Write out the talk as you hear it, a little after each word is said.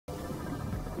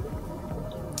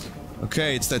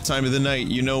Okay, it's that time of the night.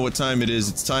 You know what time it is.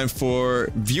 It's time for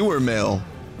viewer mail.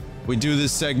 We do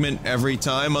this segment every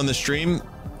time on the stream,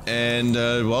 and,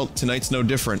 well, tonight's no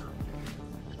different.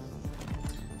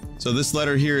 So this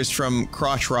letter here is from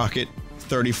Crotch Rocket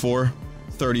 34,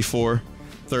 34,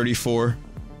 34,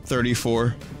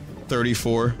 34,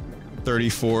 34,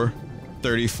 34,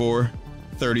 34,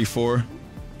 34,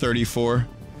 34,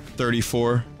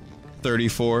 34,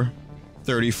 34,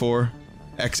 34,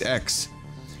 XX.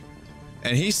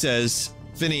 And he says,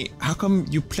 Vinny, how come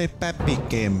you play Pappy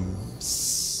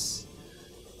games?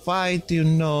 Why do you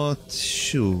not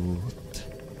shoot?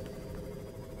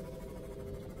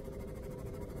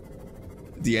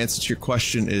 The answer to your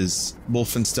question is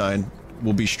Wolfenstein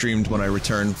will be streamed when I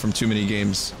return from Too Many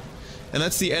Games. And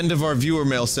that's the end of our viewer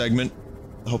mail segment.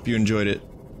 I hope you enjoyed it.